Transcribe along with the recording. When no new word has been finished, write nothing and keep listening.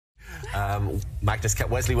Magnus kept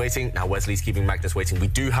Wesley waiting. Now Wesley's keeping Magnus waiting. We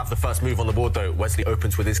do have the first move on the board, though. Wesley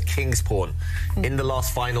opens with his king's pawn. In the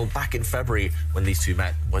last final, back in February, when these two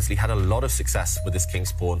met, Wesley had a lot of success with his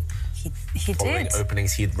king's pawn. He Following did.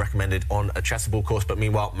 openings he had recommended on a chessable course, but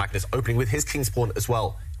meanwhile, Magnus opening with his king's pawn as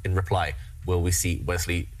well in reply. Will we see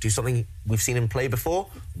Wesley do something we've seen him play before?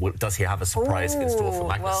 Does he have a surprise in store for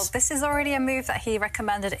Magnus? Well, this is already a move that he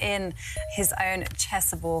recommended in his own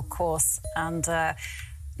chessable course. And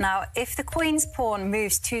now, if the queen's pawn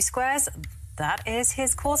moves 2 squares, that is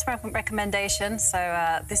his course recommendation.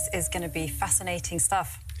 So this is going to be fascinating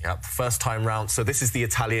stuff. Yep, first time round. So this is the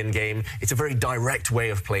Italian game. It's a very direct way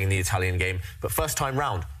of playing the Italian game. But first time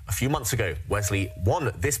round, a few months ago, Wesley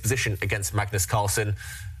won this position against Magnus Carlsen.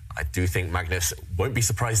 I do think Magnus won't be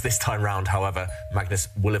surprised this time round. However, Magnus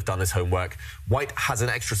will have done his homework. White has an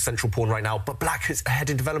extra central pawn right now, but Black is ahead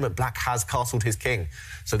in development. Black has castled his king.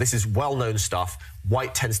 So this is well-known stuff.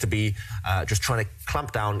 White tends to be just trying to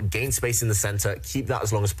clamp down, gain space in the centre, keep that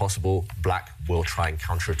as long as possible. Black will try and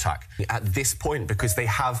counterattack. At this point, because they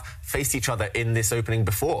have faced each other in this opening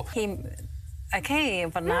before. Okay,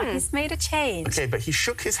 but now he's made a change. Okay, but he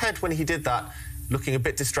shook his head when he did that. Looking a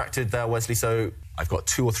bit distracted there, Wesley. So I've got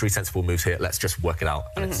 2 or 3 sensible moves here. Let's just work it out.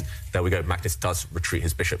 And there we go. Magnus does retreat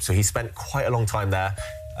his bishop. So he spent quite a long time there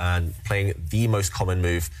and playing the most common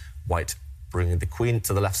move. White bringing the queen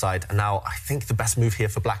to the left side. And now I think the best move here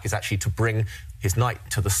for Black is actually to bring his knight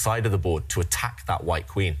to the side of the board to attack that white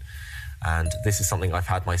queen. And this is something I've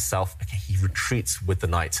had myself. Okay, he retreats with the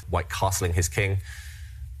knight. White castling his king.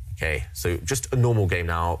 Okay, so just a normal game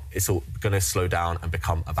now. It's all going to slow down and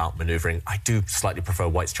become about manoeuvring. I do slightly prefer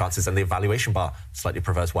White's chances, and the evaluation bar slightly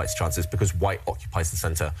prefers White's chances because White occupies the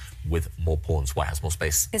centre with more pawns. White has more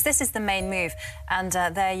space. Because this is the main move, and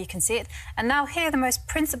there you can see it. And now here, the most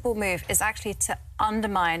principal move is actually to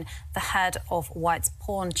undermine the head of White's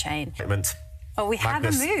pawn chain. Oh, we have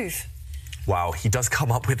a move. Wow, he does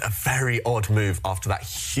come up with a very odd move after that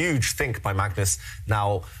huge think by Magnus.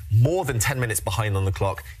 Now, more than 10 minutes behind on the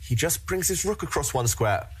clock, he just brings his rook across 1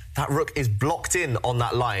 square. That rook is blocked in on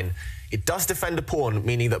that line. It does defend a pawn,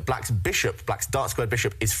 meaning that Black's bishop, Black's dark-squared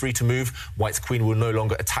bishop, is free to move. White's queen will no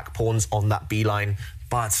longer attack pawns on that B line,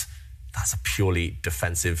 but that's a purely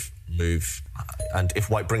defensive move. And if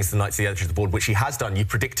White brings the knight to the edge of the board, which he has done, you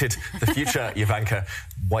predicted the future, Jovanka.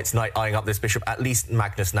 White's knight eyeing up this bishop. At least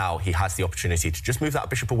Magnus now, he has the opportunity to just move that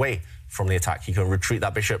bishop away from the attack. He can retreat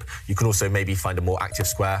that bishop. You can also maybe find a more active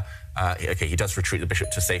square. OK, he does retreat the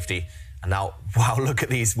bishop to safety. And now, wow, look at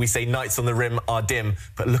these. We say knights on the rim are dim,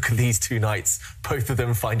 but look at these 2 knights, both of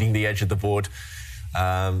them finding the edge of the board.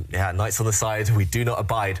 Yeah, knights on the side, we do not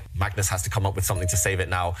abide. Magnus has to come up with something to save it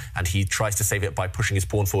now, and he tries to save it by pushing his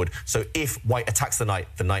pawn forward. So if White attacks the knight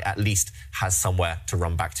at least has somewhere to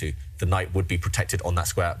run back to. The knight would be protected on that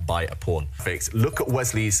square by a pawn. Perfect. Look at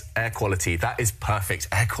Wesley's air quality. That is perfect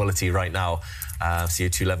air quality right now.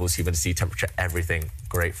 CO2 levels, humidity, temperature, everything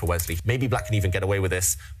great for Wesley. Maybe Black can even get away with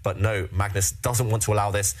this, but no, Magnus doesn't want to allow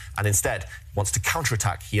this and instead wants to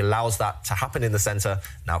counterattack. He allows that to happen in the centre,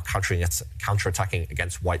 now counterattacking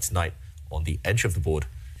against White's knight on the edge of the board.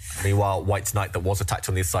 Meanwhile, White's knight that was attacked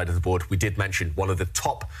on the side of the board, we did mention one of the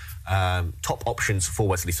top options for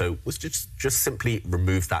Wesley, so was just simply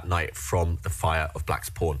remove that knight from the fire of Black's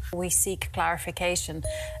pawn. We seek clarification,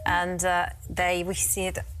 and we see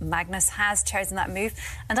that Magnus has chosen that move,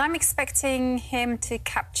 and I'm expecting him to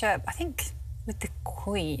capture, I think, with the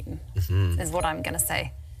queen, is what I'm going to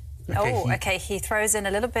say. Okay, he throws in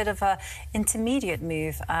a little bit of a intermediate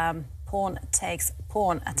move. Pawn takes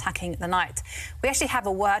pawn, attacking the knight. We actually have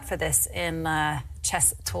a word for this in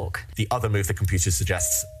chess talk. The other move the computer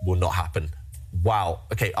suggests will not happen. Wow.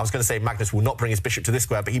 OK, I was going to say Magnus will not bring his bishop to this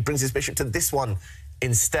square, but he brings his bishop to this one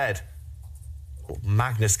instead.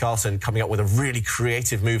 Magnus Carlsen coming up with a really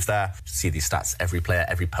creative move there. See these stats, every player,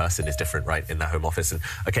 every person is different, right, in their home office. And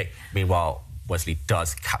OK, meanwhile, Wesley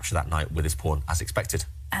does capture that knight with his pawn, as expected.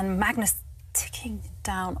 And Magnus ticking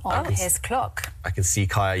down on his clock. I can see,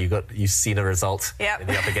 Kaya, you've seen a result in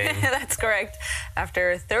the other game. That's correct.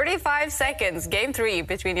 After 35 seconds, Game 3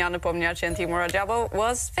 between Jan Nepomniachtchi and Timur Radjabov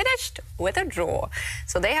was finished with a draw.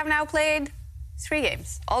 So they have now played 3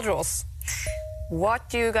 games, all draws. What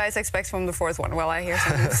do you guys expect from the 4th one? Well, I hear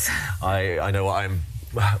some news. I know what I'm...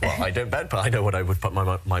 Well, I don't bet, but I know what I would put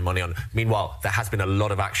my money on. Meanwhile, there has been a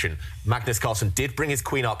lot of action. Magnus Carlsen did bring his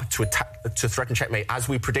queen up to threaten checkmate, as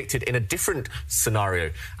we predicted in a different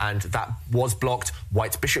scenario, and that was blocked.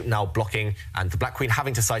 White's bishop now blocking, and the Black queen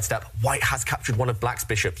having to sidestep. White has captured one of Black's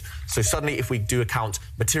bishops. So suddenly, if we do a count,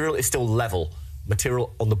 material is still level,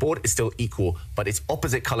 material on the board is still equal, but it's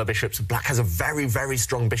opposite colour bishops. Black has a very, very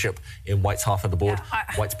strong bishop in White's half of the board. Yeah,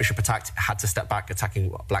 White's bishop attacked, had to step back,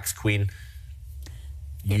 attacking Black's queen.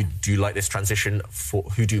 Do you like this transition?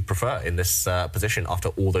 Who do you prefer in this position after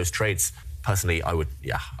all those trades? Personally, I would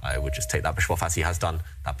just take that bishop off as he has done.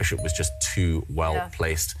 That bishop was just too well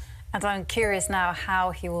placed. And I'm curious now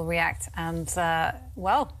how he will react. And,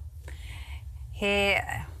 well, he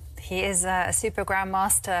is a super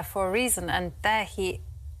grandmaster for a reason. And there he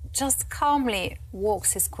just calmly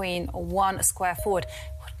walks his queen 1 square forward.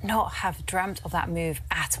 Would not have dreamt of that move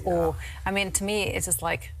at all. I mean, to me, it's just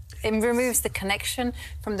like... It removes the connection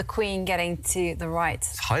from the queen getting to the right.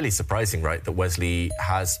 It's highly surprising, right, that Wesley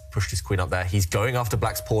has pushed his queen up there. He's going after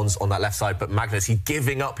Black's pawns on that left side, but Magnus, he's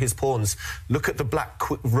giving up his pawns. Look at the Black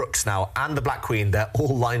rooks now and the Black queen. They're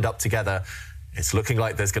all lined up together. It's looking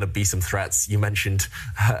like there's going to be some threats. You mentioned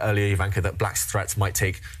earlier, Ivanka, that Black's threats might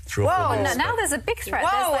take 3 or 4 moves. Now there's a big threat.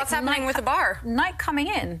 Whoa, there's like what's happening with the bar? Knight coming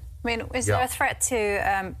in. I mean, is there a threat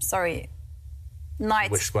to,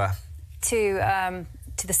 knight... Which square?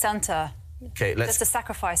 To the centre. Okay, just to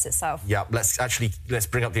sacrifice itself. Yeah, let's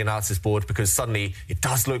bring up the analysis board, because suddenly it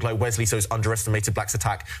does look like Wesley So's underestimated Black's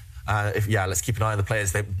attack. Let's keep an eye on the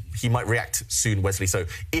players. He might react soon, Wesley. So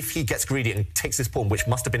if he gets greedy and takes this pawn, which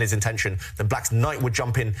must have been his intention, then Black's knight would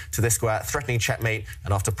jump in to this square, threatening checkmate.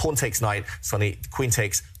 And after pawn takes knight, suddenly the queen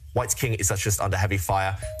takes. White's king is just under heavy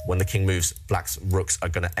fire. When the king moves, Black's rooks are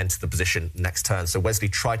going to enter the position next turn. So Wesley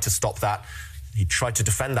tried to stop that. He tried to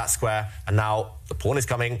defend that square, and now the pawn is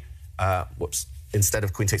coming. Instead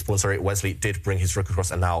of queen takes pawn, Wesley did bring his rook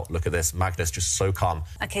across, and now look at this. Magnus just so calm.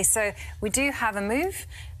 OK, so we do have a move.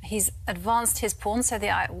 He's advanced his pawn, so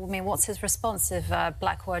what's his response if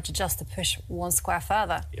Black were just to push 1 square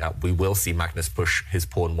further? Yeah, we will see Magnus push his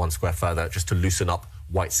pawn 1 square further just to loosen up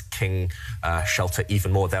White's king shelter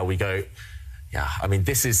even more. There we go. Yeah, I mean,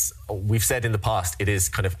 this is, we've said in the past, it is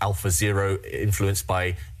kind of AlphaZero influenced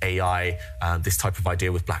by AI, this type of idea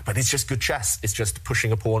with Black. But it's just good chess. It's just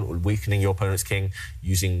pushing a pawn, weakening your opponent's king,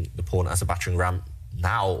 using the pawn as a battering ram.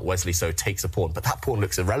 Now Wesley So takes a pawn, but that pawn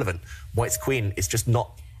looks irrelevant. White's queen is just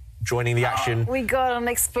not joining the action. We got an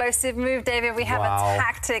explosive move, David. We have a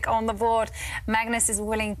tactic on the board. Magnus is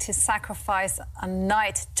willing to sacrifice a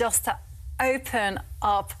knight just to open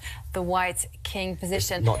up the White king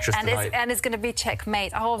position. Not just and it's going to be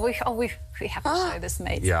checkmate. We have to show this,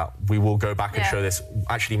 mate. Yeah, we will go back and show this.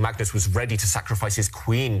 Actually, Magnus was ready to sacrifice his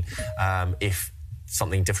queen if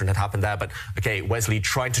something different had happened there. But, OK, Wesley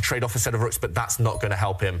tried to trade off a set of rooks, but that's not going to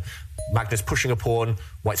help him. Magnus pushing a pawn,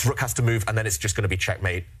 White's rook has to move, and then it's just going to be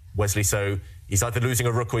checkmate. Wesley So he's either losing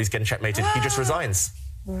a rook or he's getting checkmated. He just resigns.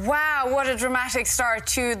 Wow, what a dramatic start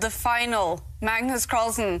to the final. Magnus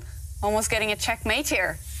Carlsen almost getting a checkmate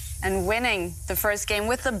here and winning the first game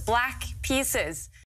with the black pieces.